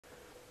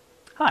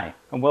Hi,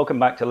 and welcome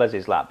back to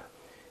Les's Lab.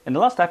 In the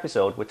last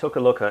episode, we took a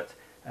look at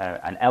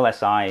an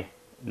LSI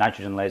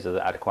nitrogen laser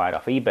that I'd acquired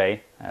off eBay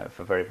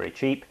for very, very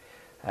cheap.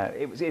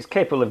 It's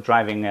capable of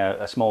driving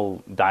a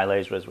small dye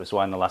laser, as we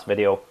saw in the last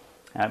video,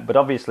 but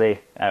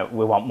obviously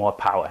we want more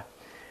power.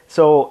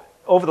 So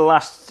over the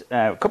last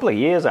couple of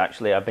years,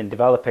 actually, I've been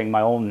developing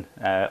my own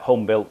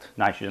home-built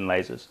nitrogen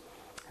lasers.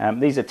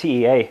 These are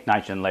TEA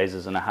nitrogen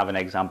lasers, and I have an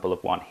example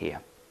of one here.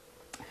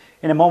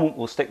 In a moment,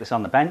 we'll stick this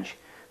on the bench.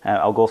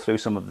 I'll go through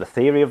some of the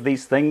theory of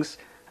these things,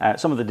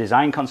 some of the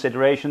design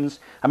considerations.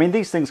 I mean,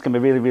 these things can be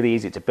really, really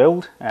easy to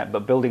build,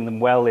 but building them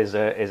well is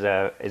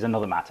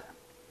another matter.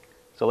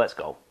 So let's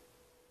go.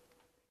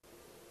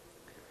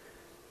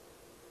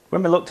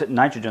 When we looked at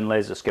nitrogen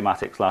laser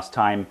schematics last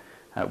time,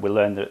 we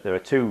learned that there are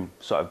two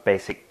sort of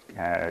basic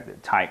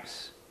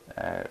types,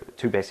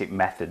 two basic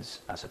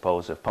methods, I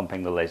suppose, of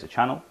pumping the laser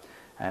channel.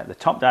 The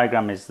top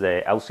diagram is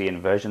the LC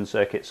inversion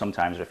circuit,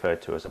 sometimes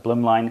referred to as a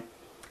Blum line.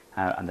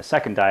 And the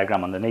second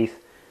diagram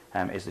underneath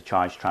is the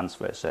charge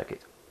transfer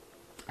circuit.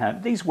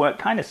 These work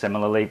kind of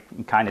similarly,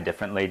 kind of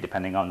differently,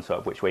 depending on sort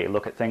of which way you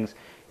look at things.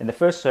 In the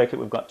first circuit,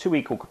 we've got two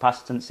equal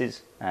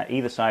capacitances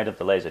either side of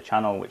the laser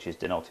channel, which is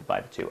denoted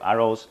by the two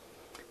arrows.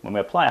 When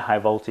we apply a high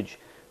voltage,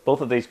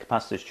 both of these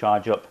capacitors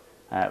charge up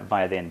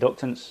via the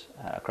inductance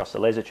across the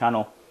laser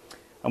channel.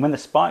 And when the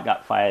spark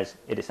gap fires,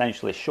 it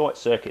essentially short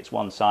circuits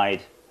one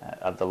side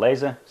of the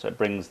laser, so it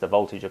brings the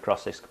voltage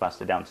across this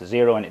capacitor down to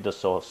zero, and it does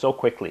so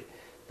quickly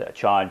that a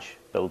charge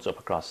builds up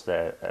across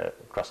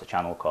the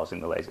channel, causing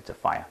the laser to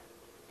fire.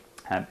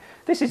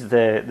 This is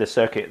the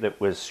circuit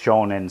that was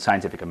shown in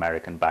Scientific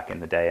American back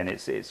in the day, and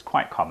it's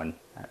quite common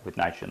with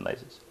nitrogen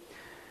lasers.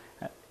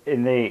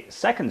 In the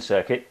second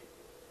circuit,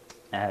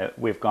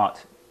 we've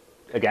got,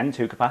 again,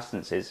 two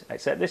capacitances,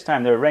 except this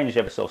time they're arranged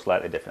ever so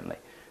slightly differently.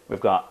 We've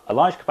got a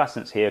large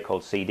capacitance here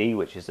called CD,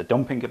 which is the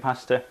dumping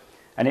capacitor,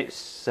 and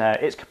its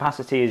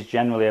capacity is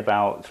generally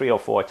about 3 or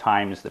 4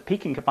 times the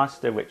peaking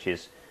capacitor, which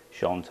is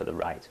shown to the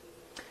right.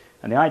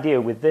 And the idea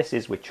with this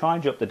is we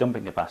charge up the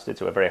dumping capacitor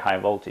to a very high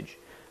voltage,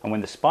 and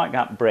when the spark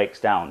gap breaks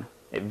down,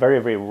 it very,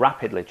 very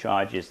rapidly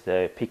charges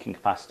the peaking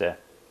capacitor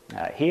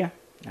here,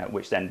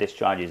 which then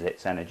discharges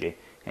its energy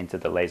into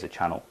the laser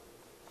channel.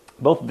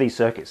 Both of these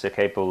circuits are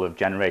capable of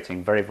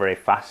generating very, very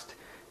fast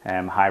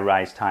high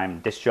rise time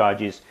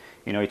discharges.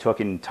 You know, you're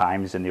talking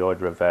times in the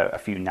order of a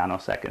few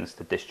nanoseconds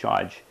to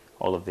discharge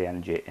all of the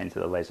energy into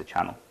the laser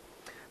channel.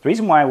 The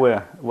reason why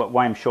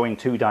I'm showing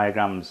two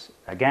diagrams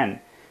again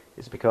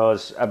is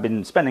because I've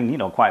been spending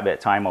quite a bit of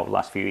time over the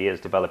last few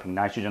years developing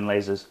nitrogen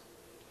lasers,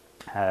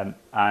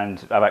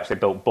 and I've actually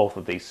built both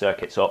of these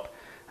circuits up,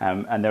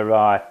 and there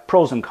are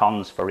pros and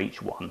cons for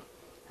each one,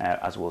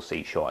 as we'll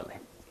see shortly.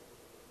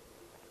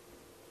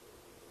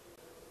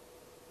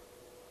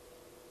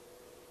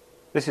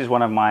 This is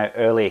one of my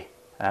early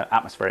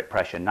atmospheric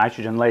pressure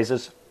nitrogen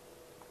lasers,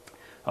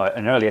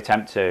 an early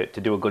attempt to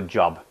do a good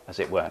job, as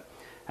it were.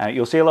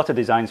 You'll see a lot of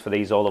designs for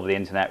these all over the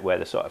internet where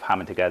they're sort of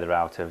hammered together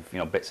out of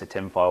bits of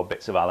tinfoil,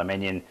 bits of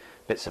aluminium,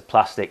 bits of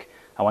plastic.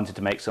 I wanted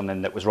to make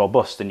something that was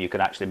robust and you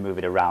could actually move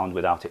it around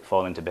without it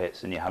falling to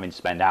bits and you're having to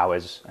spend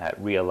hours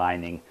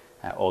realigning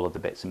all of the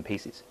bits and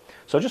pieces.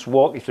 So I'll just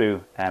walk you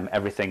through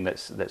everything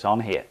that's on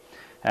here.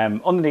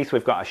 Underneath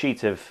we've got a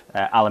sheet of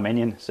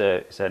aluminium, so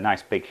it's a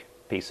nice big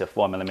piece of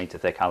 4mm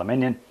thick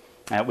aluminium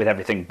with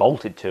everything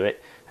bolted to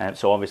it.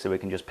 So obviously we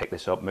can just pick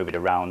this up, move it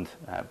around,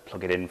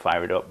 plug it in,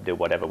 fire it up, do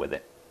whatever with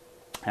it.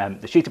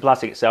 The sheet of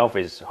plastic itself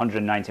is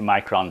 190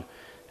 micron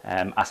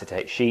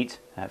acetate sheet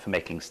for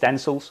making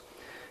stencils.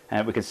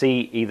 We can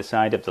see either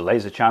side of the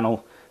laser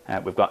channel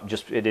we've got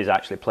it is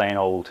actually plain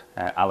old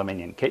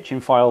aluminium kitchen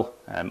foil.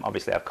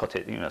 Obviously I've cut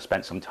it,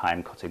 spent some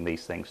time cutting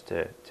these things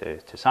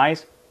to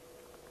size.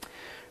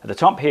 At the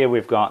top here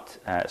we've got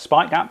a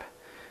spark gap.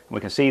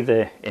 We can see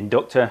the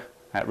inductor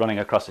running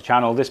across the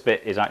channel. This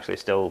bit is actually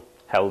still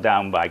held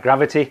down by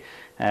gravity.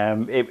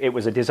 It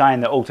was a design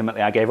that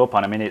ultimately I gave up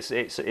on. I mean,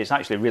 it's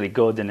actually really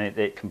good, and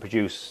it can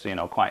produce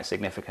quite a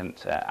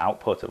significant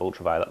output of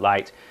ultraviolet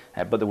light.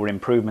 But there were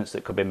improvements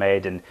that could be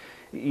made, and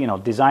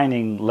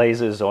designing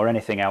lasers or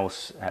anything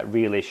else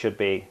really should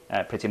be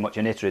pretty much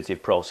an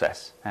iterative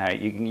process.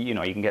 You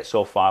can get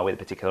so far with a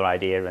particular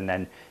idea and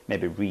then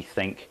maybe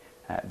rethink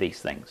these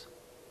things.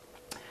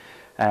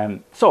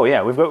 So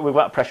yeah, we've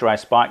got a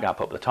pressurized spark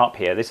gap up the top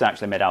here. This is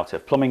actually made out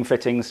of plumbing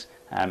fittings.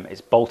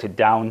 It's bolted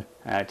down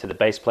to the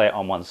base plate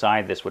on one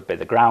side. This would be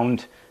the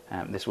ground.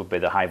 This would be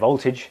the high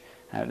voltage.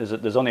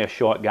 There's only a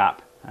short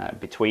gap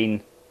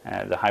between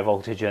the high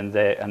voltage and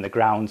the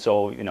ground,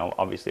 so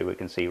obviously we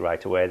can see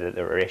right away that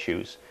there are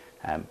issues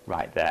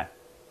right there.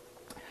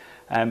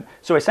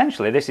 So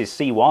essentially this is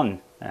C1.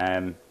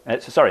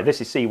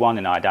 This is C1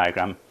 in our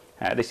diagram.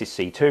 This is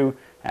C2.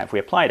 If we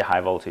applied a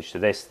high voltage to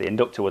this, the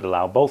inductor would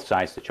allow both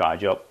sides to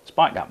charge up,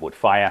 spark gap would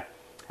fire,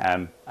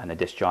 and the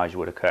discharge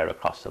would occur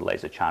across the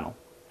laser channel.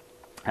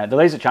 The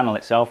laser channel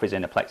itself is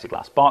in a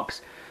plexiglass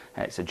box.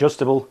 It's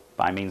adjustable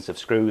by means of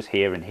screws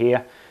here and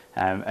here,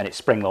 and it's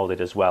spring-loaded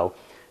as well.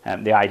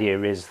 The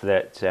idea is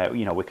that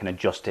we can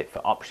adjust it for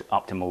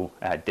optimal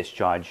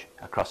discharge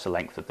across the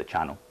length of the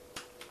channel.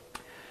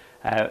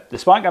 The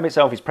spark gap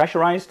itself is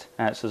pressurized,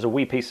 so there's a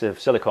wee piece of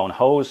silicone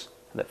hose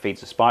that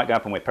feeds the spark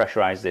gap, and we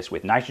pressurize this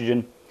with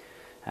nitrogen.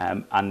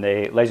 And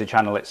the laser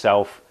channel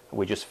itself,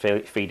 we just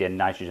feed in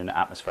nitrogen at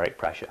atmospheric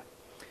pressure.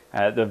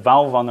 The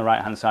valve on the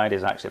right hand side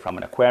is actually from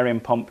an aquarium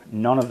pump.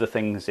 None of the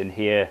things in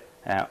here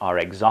are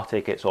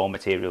exotic. It's all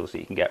materials that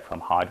you can get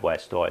from hardware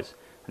stores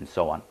and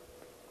so on.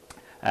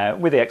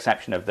 With the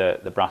exception of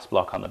the brass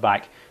block on the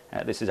back,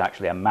 this is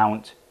actually a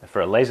mount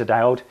for a laser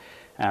diode.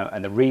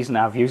 And the reason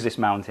I've used this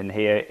mount in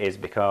here is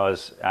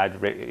because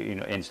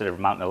instead of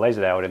mounting a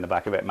laser diode in the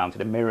back of it,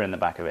 mounted a mirror in the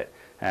back of it.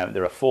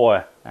 There are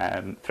 4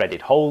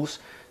 threaded holes,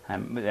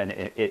 and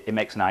it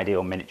makes an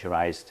ideal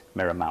miniaturized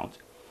mirror mount.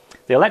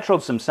 The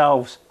electrodes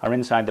themselves are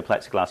inside the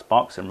plexiglass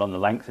box and run the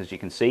length, as you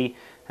can see.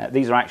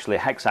 These are actually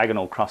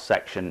hexagonal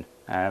cross-section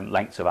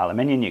lengths of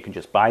aluminium. You can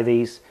just buy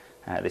these.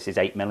 This is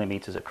 8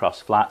 millimeters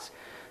across flats.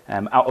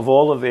 Out of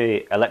all of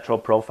the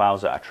electrode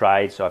profiles that I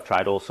tried, so I've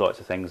tried all sorts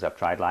of things. I've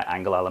tried like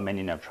angle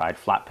aluminium, I've tried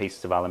flat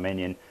pieces of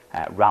aluminium,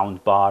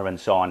 round bar and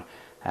so on.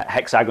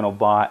 Hexagonal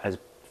bar has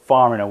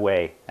far and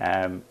away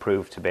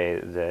proved to be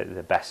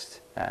the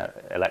best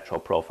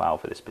electrode profile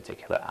for this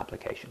particular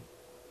application.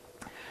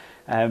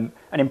 An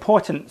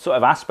important sort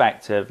of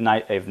aspect of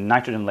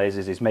nitrogen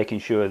lasers is making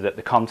sure that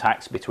the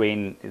contacts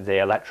between the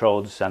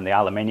electrodes and the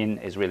aluminium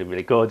is really,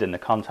 really good, and the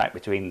contact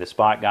between the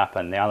spark gap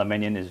and the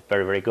aluminium is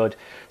very, very good.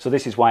 So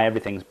this is why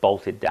everything's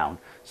bolted down.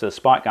 So the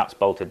spark gap's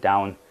bolted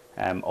down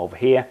over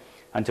here,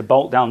 and to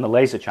bolt down the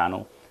laser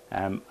channel,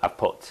 I've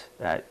put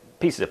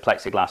pieces of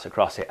plexiglass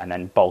across it and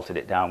then bolted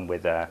it down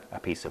with a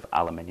piece of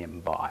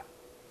aluminium bar.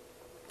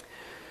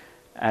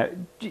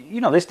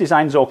 This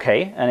design's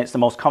okay, and it's the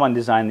most common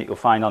design that you'll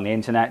find on the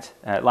internet.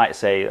 Like I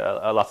say,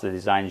 a lot of the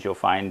designs you'll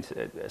find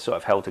sort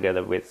of held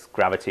together with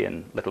gravity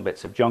and little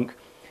bits of junk.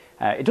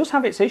 It does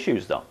have its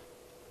issues though.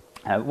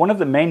 One of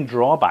the main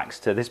drawbacks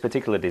to this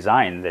particular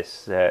design, the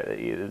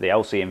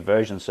LC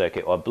inversion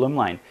circuit or Bloom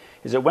line,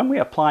 is that when we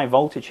apply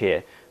voltage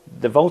here,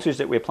 the voltage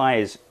that we apply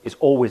is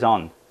always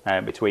on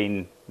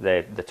between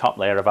the top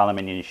layer of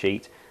aluminium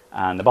sheet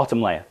and the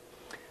bottom layer.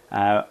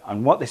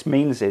 And what this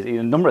means is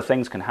a number of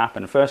things can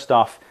happen. First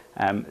off,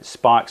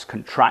 sparks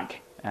can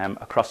track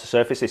across the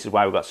surface. This is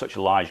why we've got such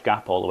a large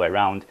gap all the way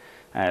around.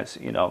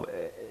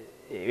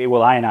 It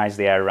will ionize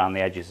the air around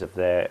the edges of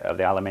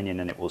the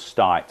aluminium, and it will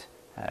start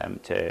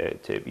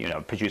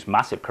to produce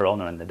massive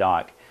corona in the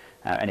dark,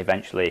 and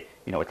eventually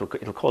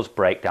it'll cause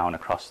breakdown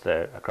across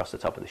the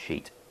top of the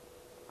sheet.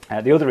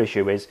 The other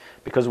issue is,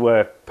 because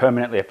we're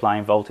permanently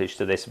applying voltage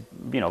to this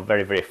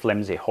very, very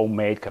flimsy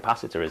homemade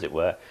capacitor, as it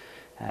were,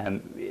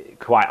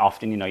 quite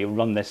often you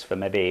run this for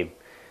maybe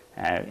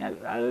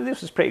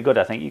this was pretty good.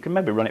 I think you can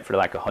maybe run it for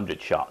like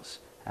 100 shots,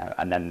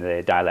 and then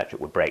the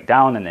dielectric would break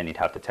down, and then you'd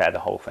have to tear the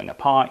whole thing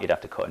apart. You'd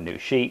have to cut a new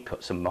sheet,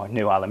 cut some more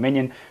new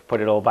aluminium, put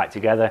it all back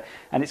together,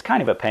 and it's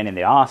kind of a pain in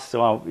the arse.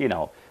 So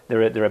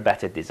there are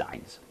better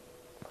designs.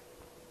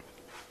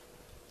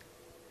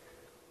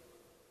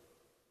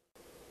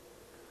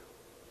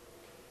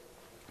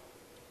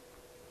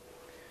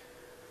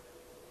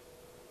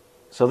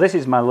 So this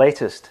is my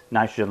latest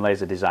nitrogen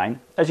laser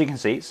design. As you can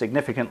see, it's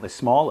significantly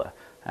smaller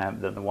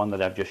than the one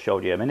that I've just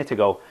showed you a minute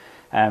ago.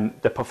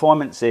 The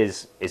performance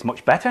is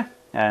much better,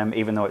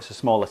 even though it's a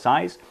smaller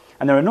size.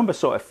 And there are a number of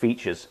sort of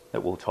features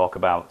that we'll talk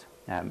about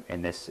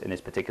in this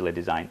particular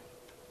design.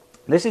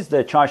 This is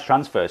the charge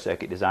transfer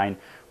circuit design,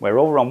 where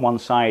over on one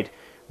side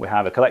we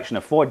have a collection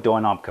of 4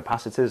 doorknob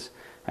capacitors.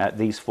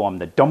 These form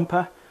the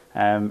dumper,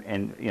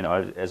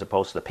 as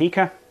opposed to the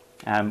peaker.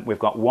 We've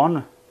got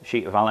one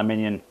sheet of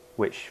aluminium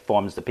which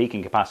forms the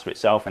peaking capacitor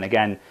itself, and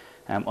again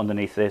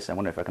underneath this, I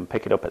wonder if I can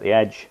pick it up at the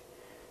edge.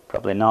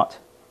 Probably not.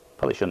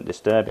 Probably shouldn't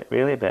disturb it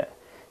really, but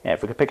yeah,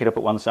 if we could pick it up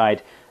at one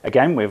side,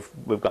 again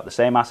we've got the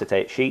same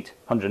acetate sheet,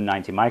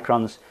 190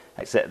 microns,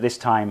 except this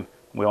time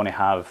we only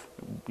have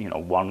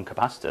one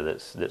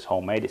capacitor that's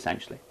homemade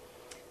essentially.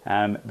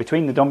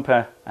 Between the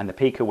dumper and the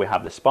peaker we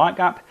have the spark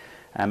gap.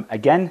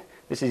 Again,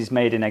 this is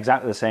made in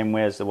exactly the same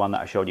way as the one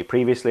that I showed you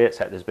previously,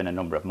 except there's been a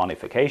number of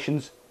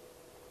modifications.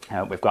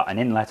 We've got an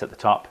inlet at the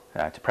top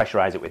to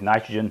pressurize it with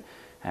nitrogen.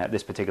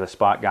 This particular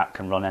spark gap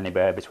can run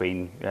anywhere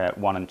between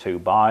 1 and 2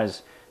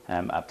 bars.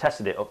 I've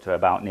tested it up to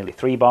about nearly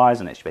 3 bars,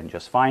 and it's been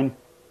just fine.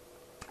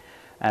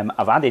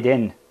 I've added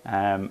in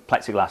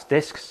plexiglass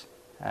discs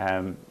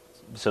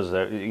so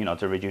that,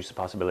 to reduce the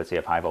possibility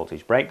of high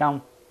voltage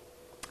breakdown.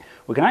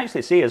 We can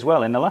actually see as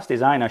well, in the last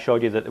design I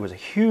showed you that there was a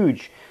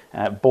huge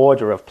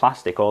border of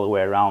plastic all the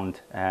way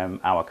around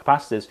our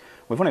capacitors.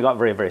 We've only got a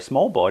very, very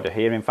small border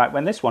here. In fact,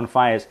 when this one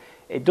fires,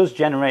 it does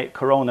generate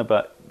corona,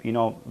 but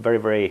very,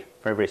 very,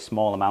 very, very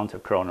small amount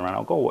of corona, and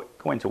I'll go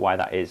into why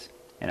that is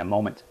in a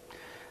moment.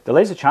 The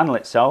laser channel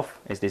itself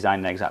is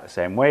designed in exactly the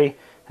same way.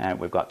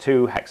 We've got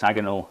 2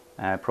 hexagonal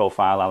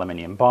profile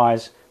aluminium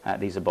bars.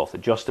 These are both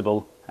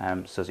adjustable,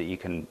 so that you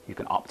can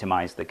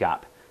optimize the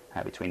gap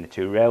between the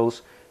 2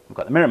 rails. We've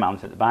got the mirror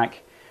mount at the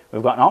back.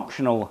 We've got an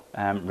optional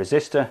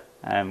resistor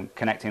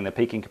connecting the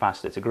peaking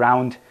capacitor to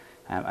ground,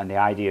 and the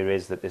idea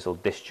is that this will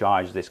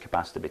discharge this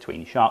capacitor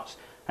between shots.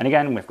 And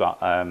again, we've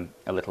got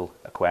a little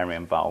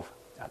aquarium valve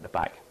at the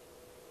back.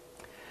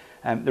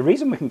 The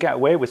reason we can get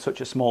away with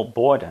such a small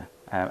border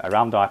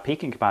around our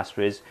peaking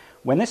capacitor is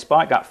when this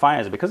spark gap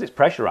fires, because it's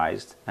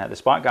pressurized, the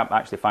spark gap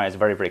actually fires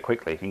very, very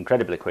quickly,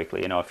 incredibly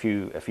quickly, you know, a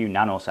few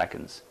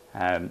nanoseconds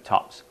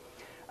tops.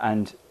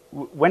 And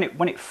when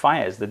it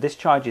fires, the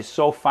discharge is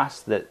so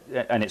fast that,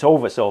 and it's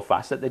over so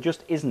fast that there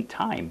just isn't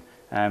time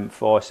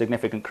for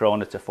significant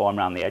corona to form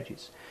around the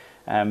edges.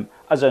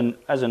 As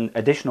an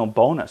additional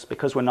bonus,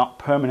 because we're not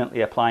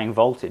permanently applying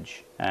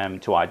voltage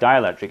to our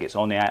dielectric, it's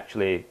only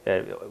actually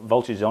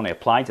voltage is only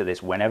applied to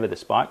this whenever the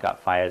spark gap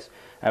fires.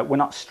 We're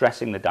not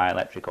stressing the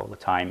dielectric all the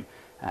time,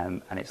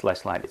 and it's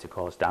less likely to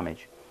cause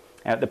damage.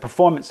 The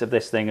performance of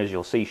this thing, as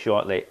you'll see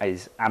shortly,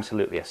 is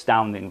absolutely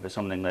astounding for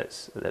something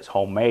that's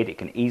homemade. It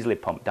can easily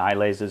pump dye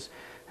lasers.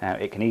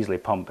 It can easily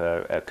pump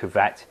a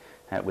cuvette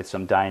with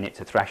some dye in it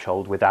to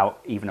threshold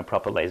without even a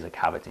proper laser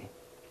cavity.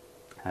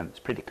 It's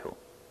pretty cool.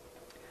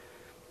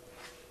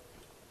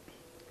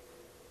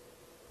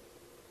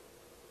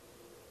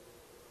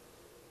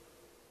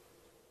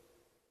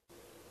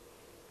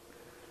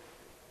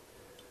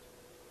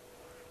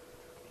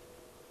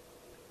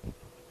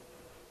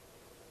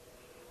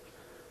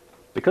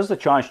 Because the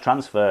charge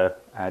transfer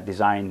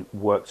design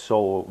worked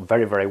so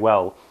very, very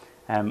well,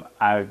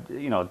 I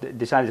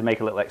decided to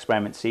make a little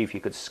experiment to see if you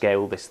could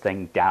scale this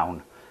thing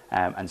down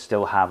and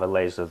still have a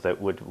laser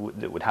that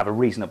would have a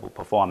reasonable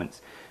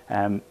performance.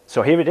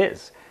 So here it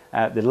is.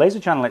 The laser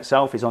channel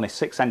itself is only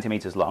 6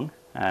 centimeters long.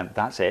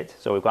 That's it.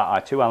 So we've got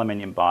our 2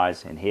 aluminium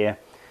bars in here.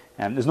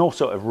 There's no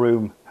sort of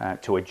room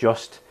to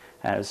adjust.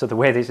 So the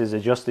way this is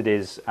adjusted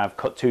is I've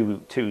cut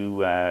two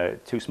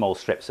small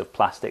strips of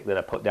plastic that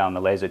I put down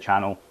the laser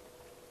channel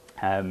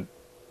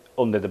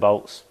under the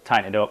bolts,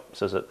 tighten it up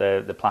so that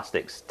the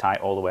plastic's tight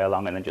all the way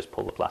along, and then just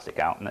pull the plastic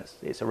out, and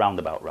it's around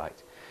about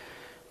right.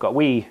 Got a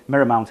wee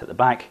mirror mount at the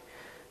back.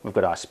 We've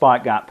got our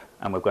spark gap,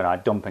 and we've got our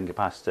dumping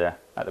capacitor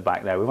at the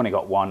back there. We've only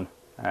got one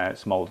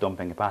small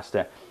dumping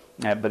capacitor,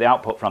 but the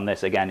output from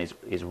this again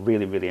is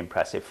really, really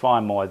impressive,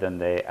 far more than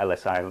the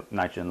LSI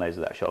nitrogen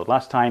laser that I showed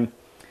last time.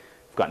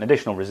 We've got an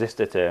additional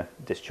resistor to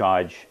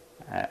discharge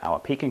our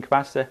peaking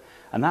capacitor,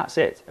 and that's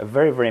it. A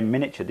very, very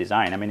miniature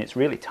design. I mean, it's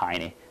really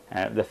tiny.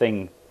 The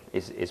thing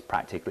is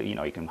practically, you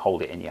know, you can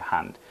hold it in your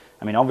hand.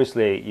 I mean,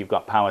 obviously you've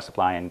got power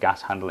supply and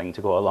gas handling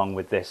to go along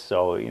with this,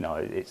 so you know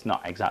it's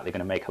not exactly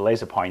going to make a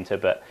laser pointer,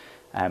 but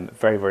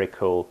very, very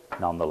cool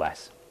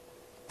nonetheless.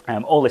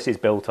 All this is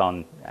built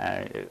on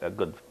a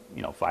good,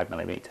 you know,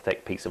 5mm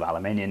thick piece of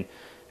aluminium.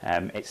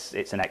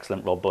 It's an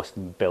excellent,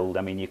 robust build.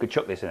 I mean, you could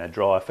chuck this in a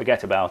drawer,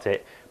 forget about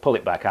it, pull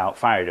it back out,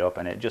 fire it up,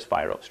 and it just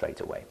fire up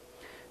straight away.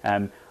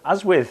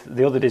 As with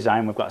the other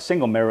design, we've got a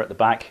single mirror at the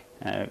back.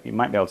 You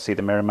might be able to see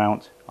the mirror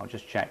mount. I'll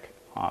just check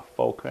our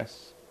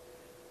focus.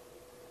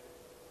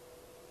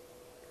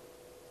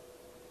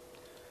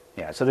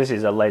 Yeah, so this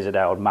is a laser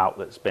diode mount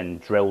that's been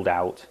drilled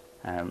out.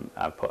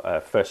 I've put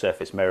a first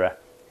surface mirror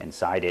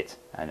inside it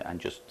and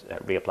just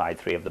reapplied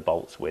 3 of the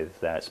bolts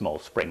with small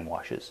spring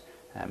washers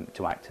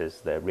to act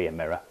as the rear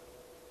mirror.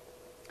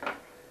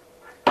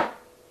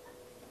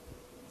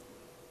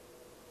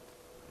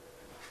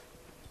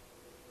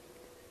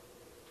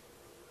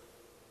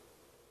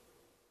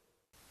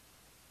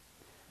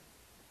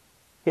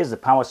 Here's the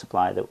power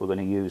supply that we're going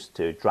to use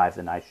to drive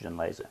the nitrogen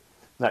laser.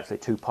 There's actually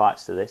 2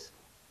 parts to this.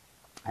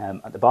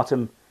 At the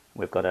bottom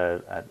we've got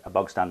a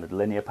bog standard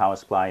linear power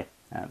supply.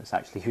 This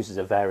actually uses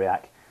a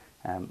variac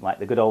like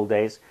the good old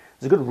days.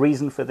 There's a good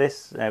reason for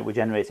this. We're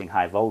generating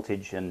high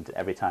voltage, and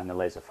every time the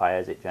laser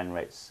fires it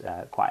generates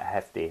quite a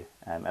hefty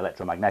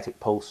electromagnetic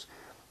pulse,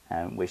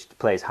 which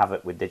plays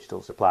havoc with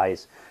digital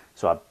supplies.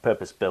 So I've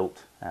purpose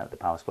built the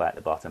power supply at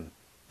the bottom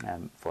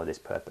for this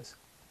purpose.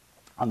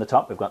 On the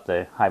top we've got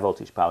the high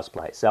voltage power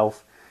supply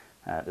itself.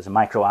 There's a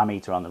micro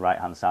ammeter on the right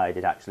hand side.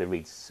 It actually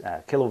reads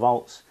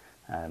kilovolts,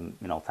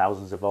 you know,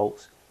 thousands of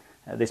volts.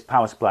 This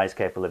power supply is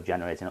capable of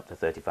generating up to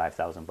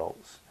 35,000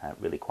 volts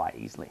really quite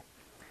easily.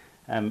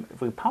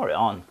 If we power it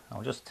on,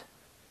 I'll just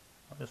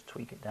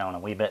tweak it down a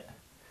wee bit.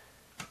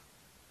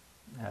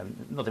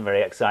 Nothing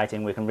very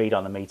exciting. We can read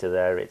on the meter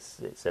there. It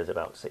says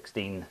about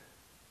 16,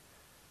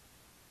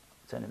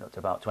 turning up to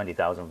about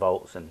 20,000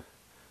 volts, and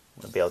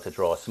we'll be able to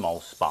draw a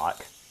small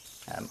spark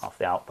off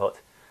the output.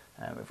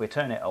 If we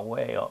turn it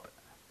away up,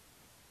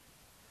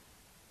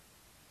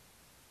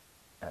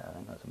 I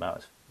think that's about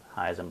as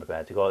high as I'm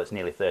prepared to go. It's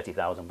nearly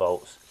 30,000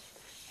 volts.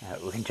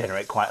 We can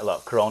generate quite a lot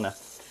of corona.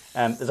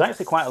 There's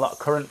actually quite a lot of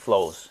current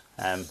flows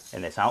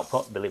in this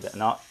output, believe it or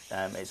not.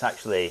 It's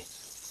actually,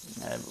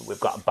 we've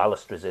got a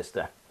ballast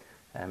resistor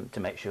to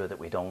make sure that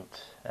we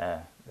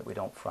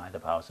don't fry the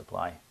power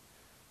supply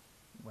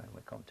when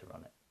we come to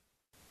run it.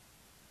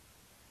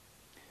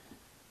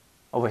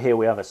 Over here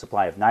we have a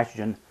supply of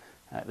nitrogen.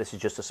 This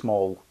is just a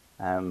small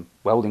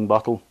welding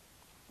bottle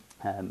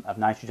of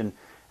nitrogen.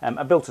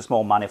 I built a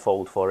small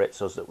manifold for it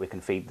so that we can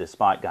feed the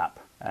spark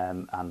gap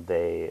and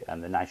the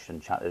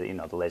nitrogen channel, you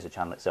know, the laser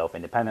channel itself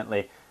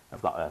independently.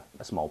 I've got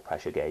a small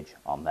pressure gauge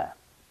on there.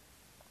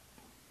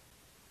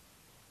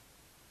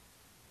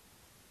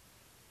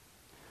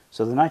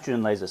 So the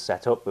nitrogen laser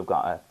set up, we've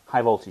got a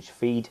high voltage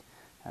feed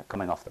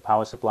coming off the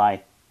power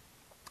supply.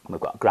 We've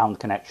got a ground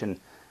connection.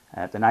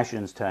 The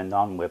nitrogen's turned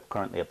on. We're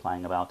currently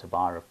applying about a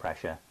bar of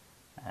pressure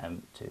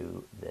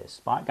to the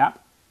spark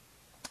gap.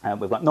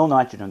 We've got no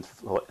nitrogen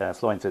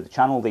flowing through the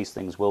channel. These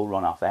things will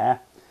run off air,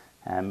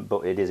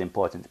 but it is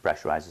important to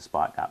pressurize the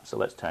spark gap. So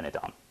let's turn it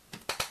on.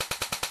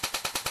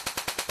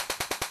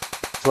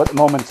 So at the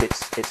moment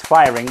it's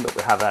firing, but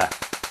we have a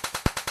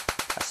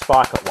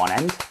spark at one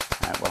end.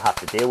 We'll have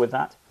to deal with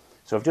that.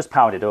 So I've just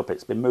powered it up.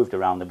 It's been moved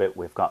around a bit.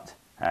 We've got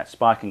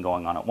sparking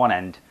going on at one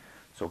end.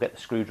 So we'll get the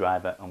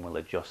screwdriver and we'll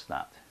adjust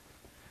that.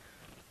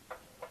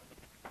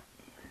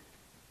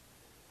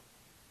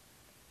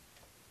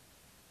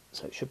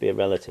 So it should be a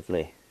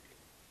relatively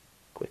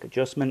quick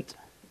adjustment.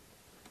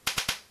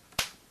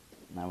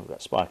 Now we've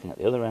got sparking at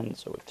the other end,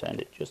 so we've turned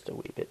it just a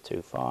wee bit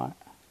too far.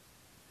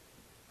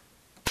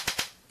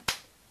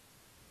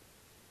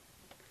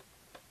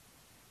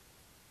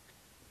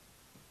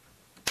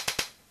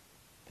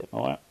 Bit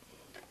more.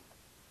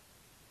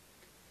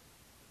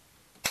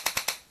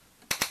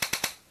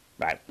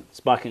 Right,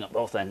 sparking at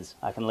both ends.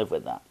 I can live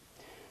with that.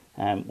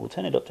 We'll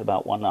turn it up to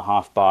about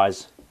 1.5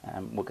 bars.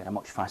 We'll get a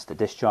much faster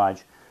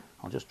discharge.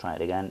 I'll just try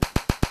it again.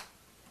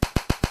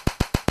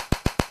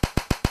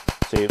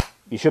 So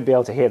you should be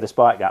able to hear the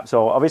spark gap.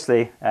 So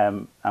obviously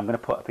I'm going to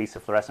put a piece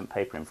of fluorescent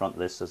paper in front of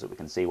this so that we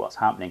can see what's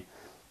happening.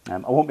 I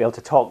won't be able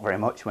to talk very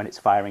much when it's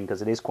firing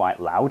because it is quite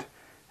loud,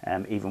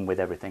 even with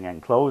everything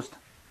enclosed.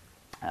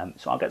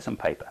 So I'll get some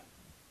paper.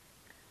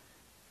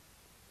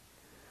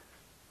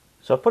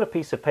 So I've put a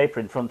piece of paper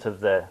in front of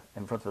the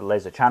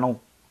laser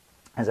channel.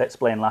 As I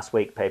explained last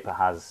week, paper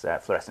has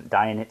fluorescent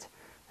dye in it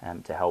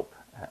to help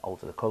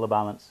alter the colour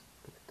balance.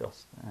 Bit of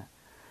dust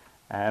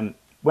there.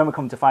 When we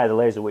come to fire the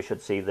laser, we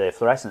should see the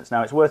fluorescence.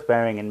 Now it's worth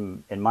bearing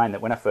in mind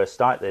that when I first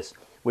start this,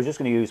 we're just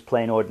going to use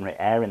plain ordinary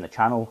air in the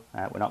channel.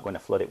 We're not going to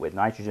flood it with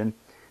nitrogen.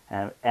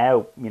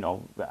 Air, you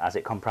know, as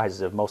it comprises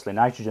of mostly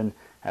nitrogen,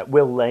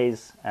 will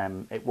laze.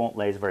 It won't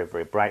laze very,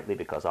 very brightly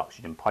because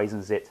oxygen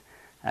poisons it.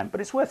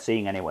 But it's worth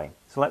seeing anyway.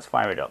 So let's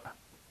fire it up.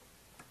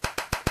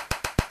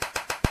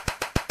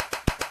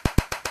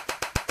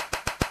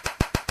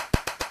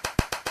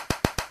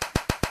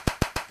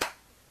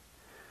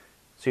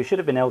 So you should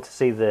have been able to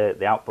see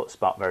the output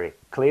spot very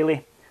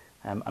clearly.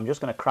 I'm just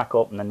going to crack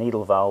open the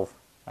needle valve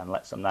and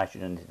let some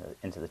nitrogen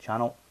into the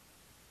channel.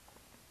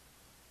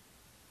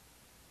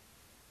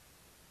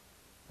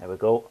 There we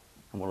go,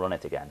 and we'll run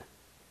it again.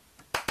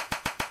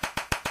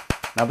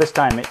 Now this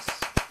time it's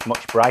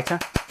much brighter.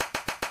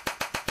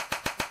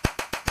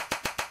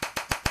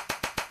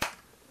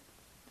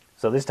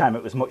 So this time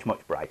it was much, much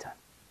brighter.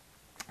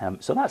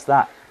 So that's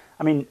that.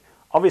 I mean,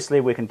 obviously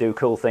we can do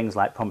cool things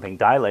like pumping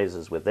dye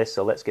lasers with this,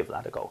 so let's give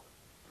that a go.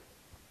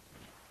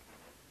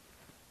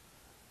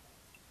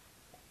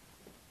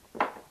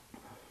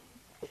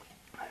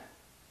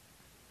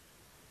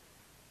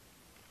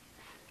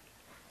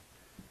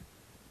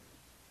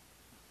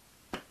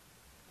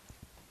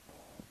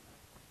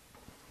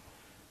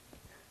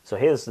 So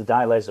here's the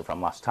dye laser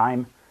from last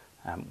time.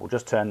 We'll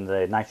just turn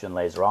the nitrogen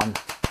laser on.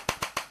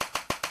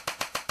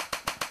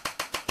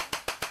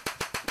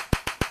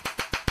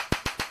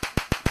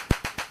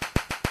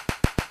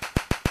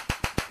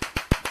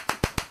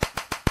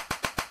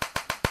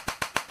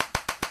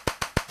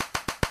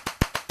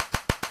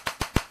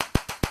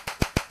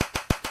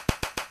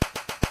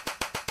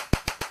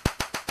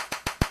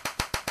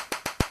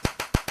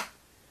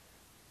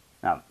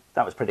 Now,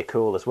 that was pretty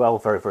cool as well,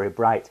 very, very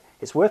bright.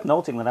 It's worth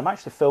noting that I'm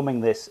actually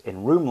filming this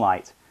in room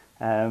light.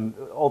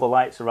 All the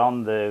lights are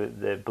on,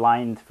 the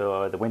blind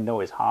for the window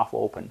is half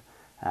open,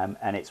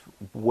 and it's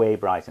way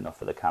bright enough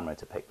for the camera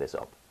to pick this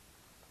up.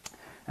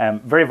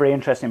 Very, very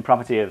interesting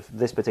property of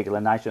this particular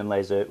nitrogen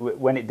laser.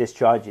 When it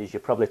discharges, you're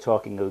probably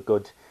talking a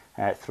good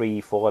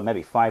 3, 4,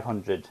 maybe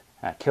 500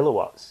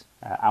 kilowatts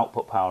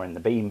output power in the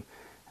beam,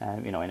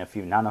 you know, in a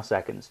few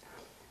nanoseconds.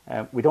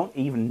 We don't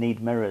even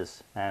need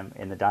mirrors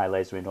in the dye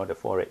laser in order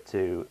for it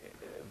to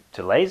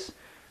laze.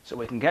 So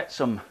we can get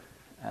some,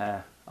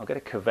 I'll get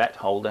a cuvette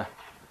holder,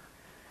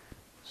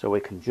 so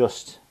we can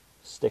just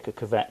stick a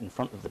cuvette in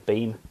front of the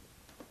beam.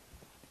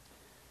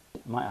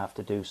 Might have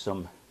to do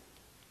some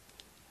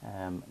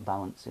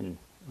balancing.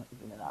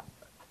 Give me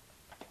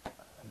that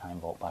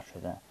 9-volt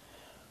battery there.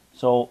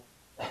 So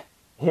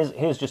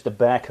here's just a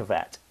bare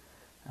cuvette,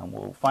 and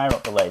we'll fire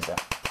up the laser.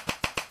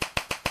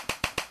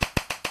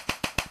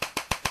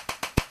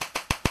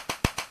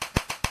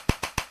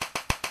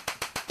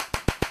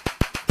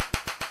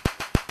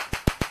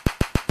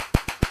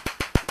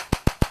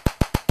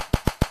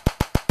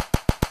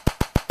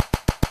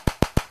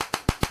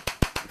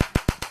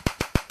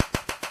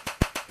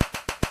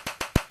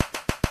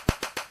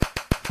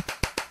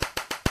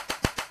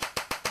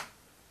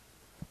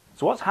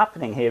 So what's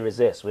happening here is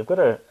this. We've got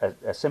a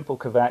simple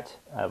cuvette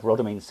of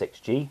rhodamine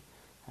 6G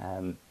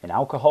in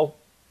alcohol,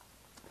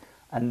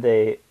 and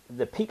the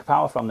peak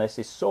power from this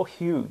is so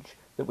huge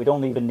that we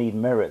don't even need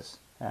mirrors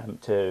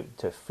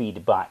to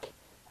feed back,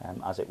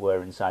 as it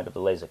were, inside of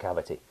the laser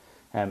cavity.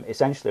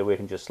 Essentially, we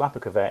can just slap a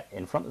cuvette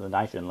in front of the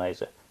nitrogen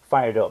laser,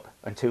 fire it up,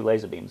 and 2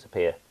 laser beams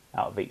appear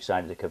out of each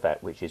side of the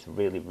cuvette, which is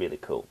really, really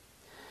cool.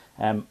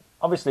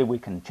 Obviously, we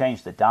can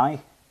change the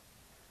dye.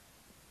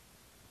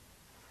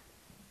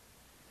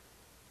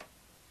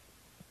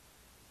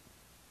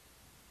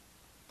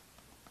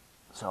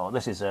 So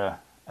this is a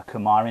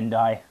coumarin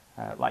dye,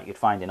 like you'd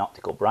find in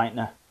optical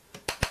brightener.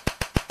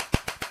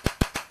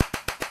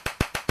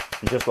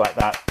 And just like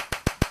that,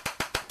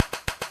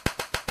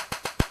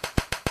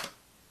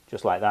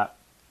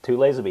 2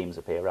 laser beams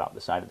appear out the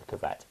side of the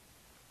cuvette.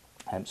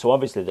 So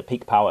obviously the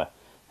peak power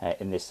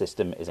in this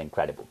system is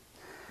incredible.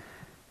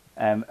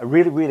 A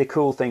really, really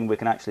cool thing we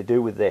can actually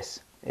do with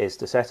this is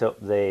to set up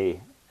this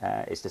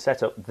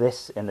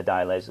in the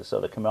dye laser. So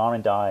the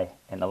coumarin dye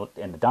in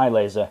the dye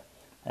laser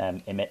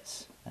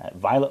emits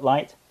violet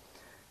light,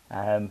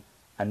 and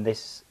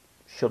this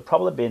should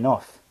probably be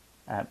enough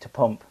to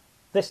pump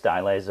this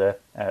dye laser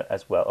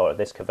as well, or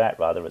this cuvette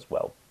rather, as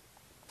well.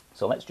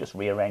 So let's just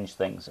rearrange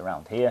things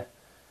around here.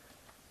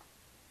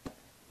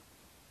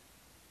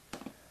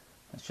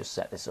 Let's just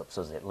set this up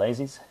so that it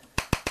lases.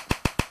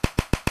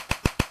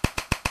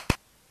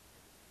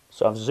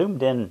 So I've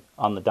zoomed in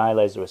on the dye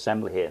laser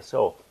assembly here.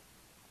 So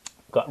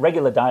I've got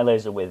regular dye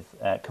laser with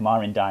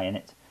coumarin dye in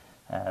it,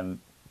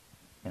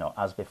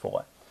 as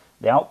before.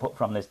 The output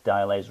from this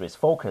dye laser is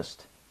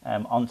focused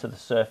onto the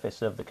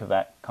surface of the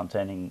cuvette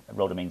containing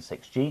rhodamine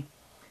 6G.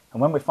 And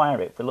when we fire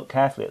it, if we look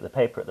carefully at the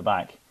paper at the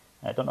back,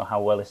 I don't know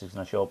how well this is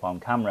going to show up on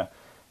camera,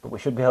 but we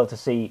should be able to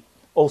see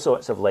all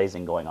sorts of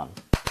lasing going on.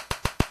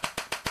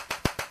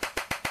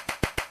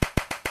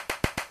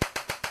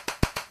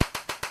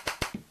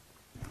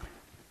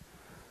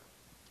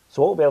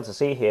 So what we'll be able to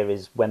see here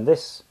is when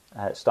this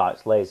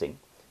starts lasing,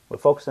 we're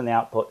focusing the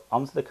output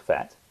onto the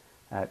cuvette.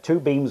 2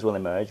 beams will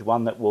emerge,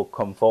 one that will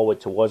come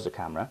forward towards the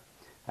camera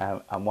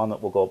and one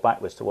that will go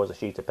backwards towards a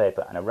sheet of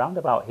paper. And around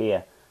about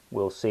here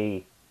we'll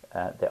see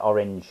the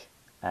orange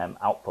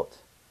output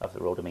of the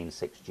rhodamine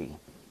 6G.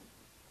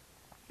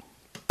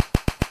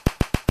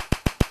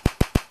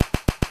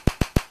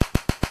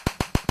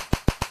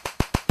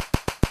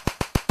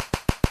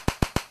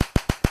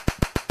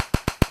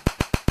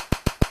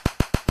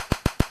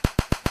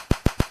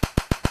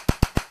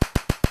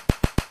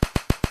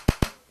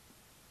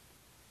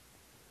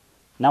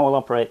 Now we'll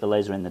operate the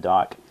laser in the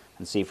dark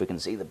and see if we can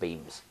see the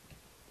beams.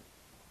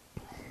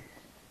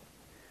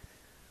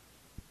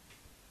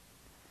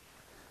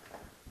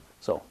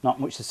 So, not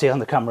much to see on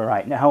the camera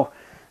right now.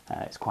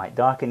 It's quite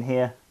dark in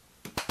here.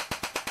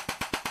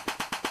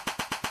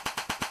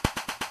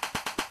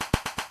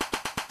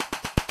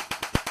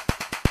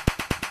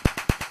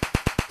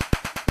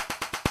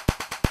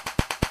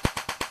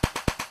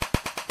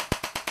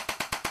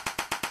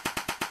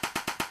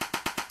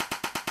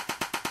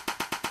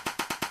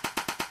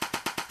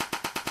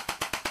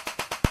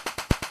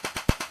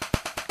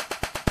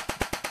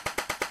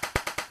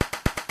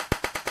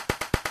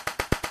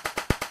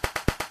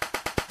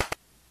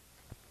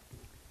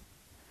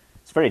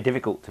 It's very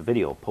difficult to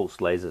video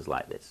pulsed lasers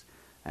like this.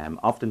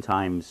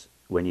 Oftentimes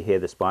when you hear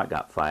the spark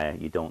gap fire,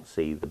 you don't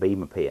see the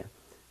beam appear.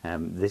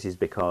 This is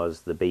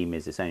because the beam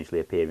is essentially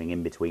appearing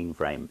in between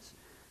frames,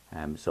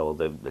 so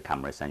the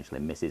camera essentially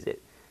misses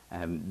it.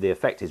 The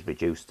effect is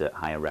reduced at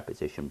higher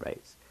repetition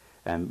rates.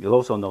 You'll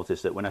also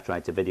notice that when I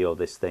tried to video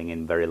this thing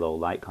in very low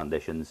light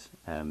conditions,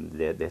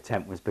 the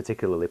attempt was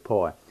particularly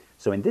poor.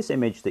 So in this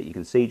image that you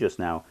can see just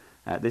now,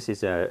 this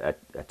is a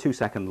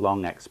 2-second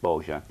long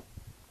exposure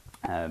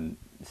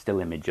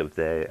still image of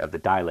the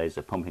dye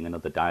laser pumping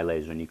another dye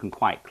laser, and you can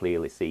quite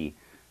clearly see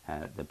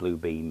the blue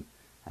beam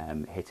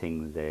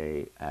hitting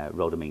the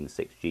rhodamine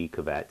 6G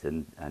cuvette,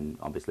 and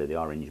obviously the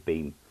orange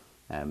beam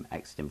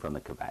exiting from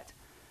the cuvette.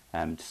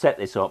 To set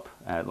this up,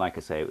 like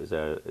I say, it was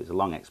a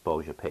long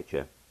exposure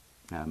picture,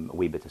 a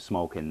wee bit of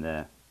smoke in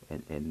the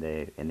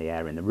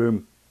air in the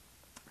room.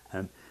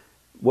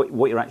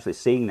 What you're actually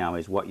seeing now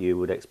is what you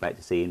would expect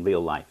to see in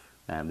real life.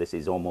 This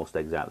is almost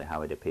exactly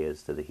how it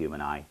appears to the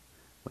human eye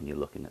when you're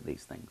looking at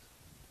these things.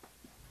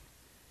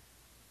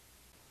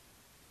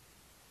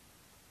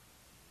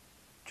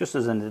 Just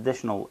as an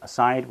additional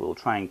aside, we'll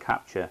try and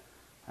capture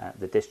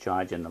the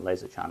discharge in the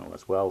laser channel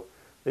as well.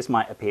 This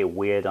might appear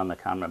weird on the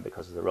camera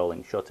because of the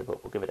rolling shutter,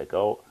 but we'll give it a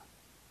go.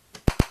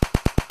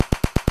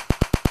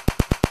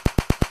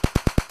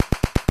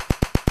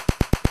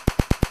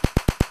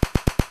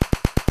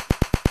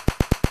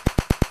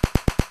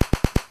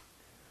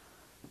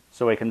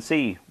 So we can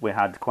see we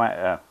had quite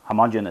a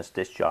homogeneous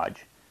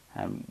discharge,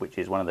 which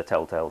is one of the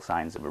telltale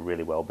signs of a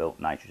really well built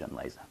nitrogen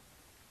laser.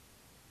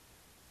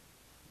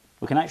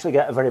 We can actually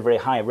get a very, very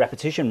high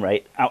repetition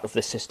rate out of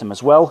this system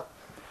as well.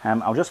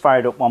 I'll just fire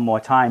it up one more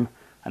time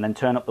and then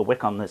turn up the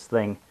wick on this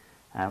thing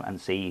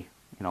and see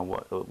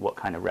what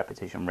kind of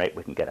repetition rate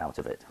we can get out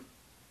of it.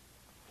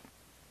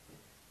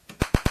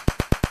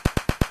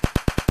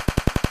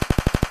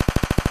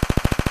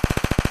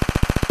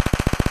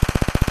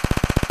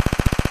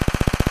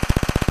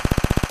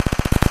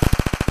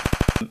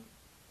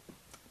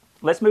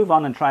 Let's move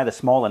on and try the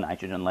smaller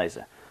nitrogen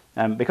laser.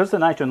 Because the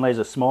nitrogen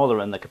laser is smaller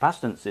and the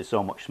capacitance is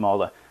so much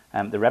smaller,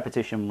 the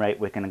repetition rate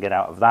we can get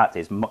out of that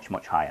is much,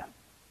 much higher.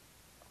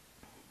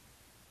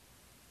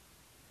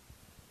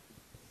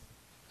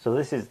 So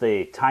this is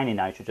the tiny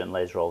nitrogen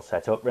laser all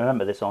set up.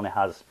 Remember, this only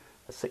has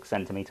a 6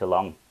 centimeter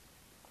long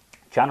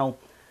channel.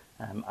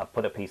 I've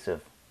put a piece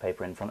of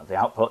paper in front of the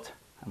output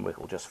and we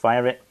will just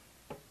fire it.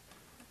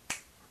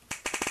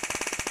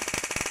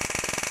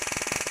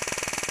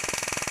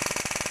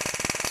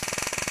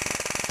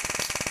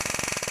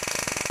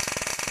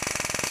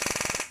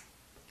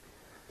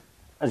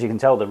 As you can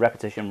tell, the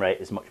repetition rate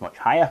is much, much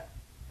higher.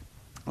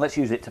 Let's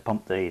use it to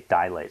pump the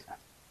dye laser.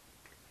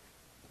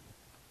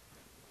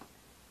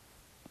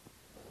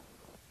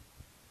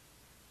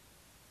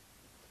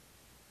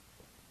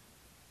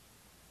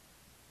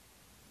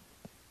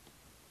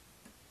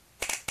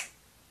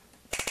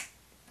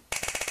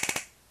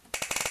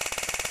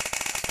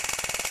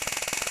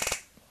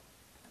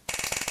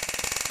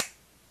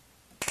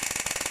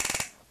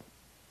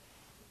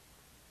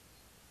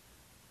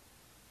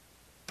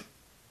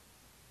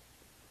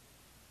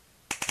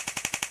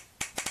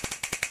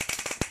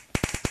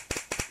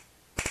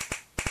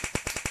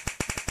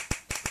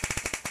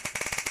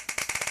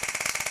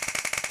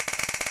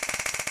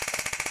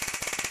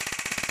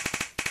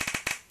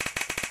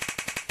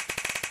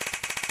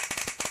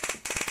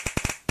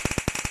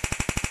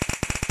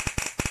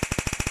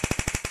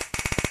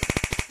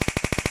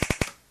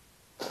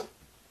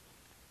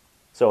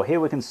 So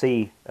here we can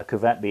see a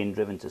cuvette being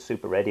driven to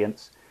super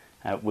radiance.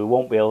 We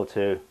won't be able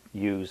to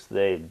use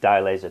the dye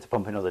laser to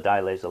pump another dye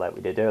laser like we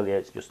did earlier.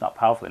 It's just not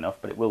powerful enough,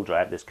 but it will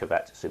drive this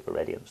cuvette to super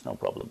radiance, no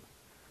problem.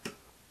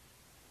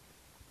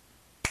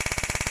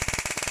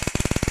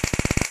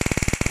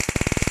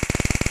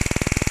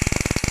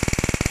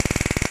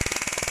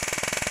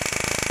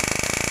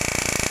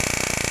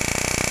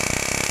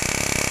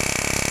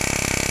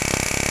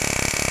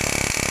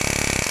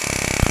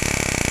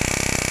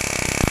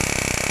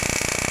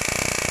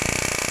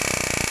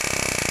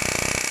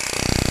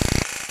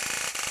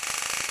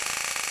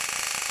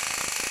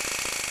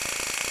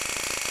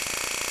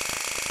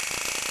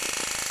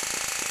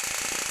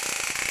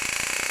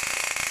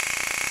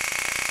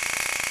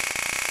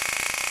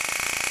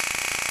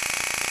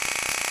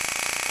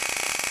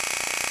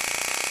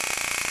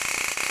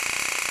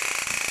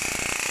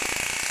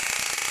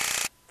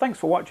 Thanks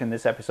for watching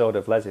this episode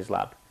of Les's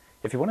Lab.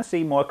 If you want to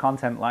see more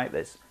content like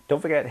this, don't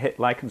forget to hit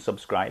like and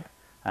subscribe,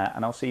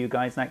 and I'll see you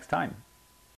guys next time.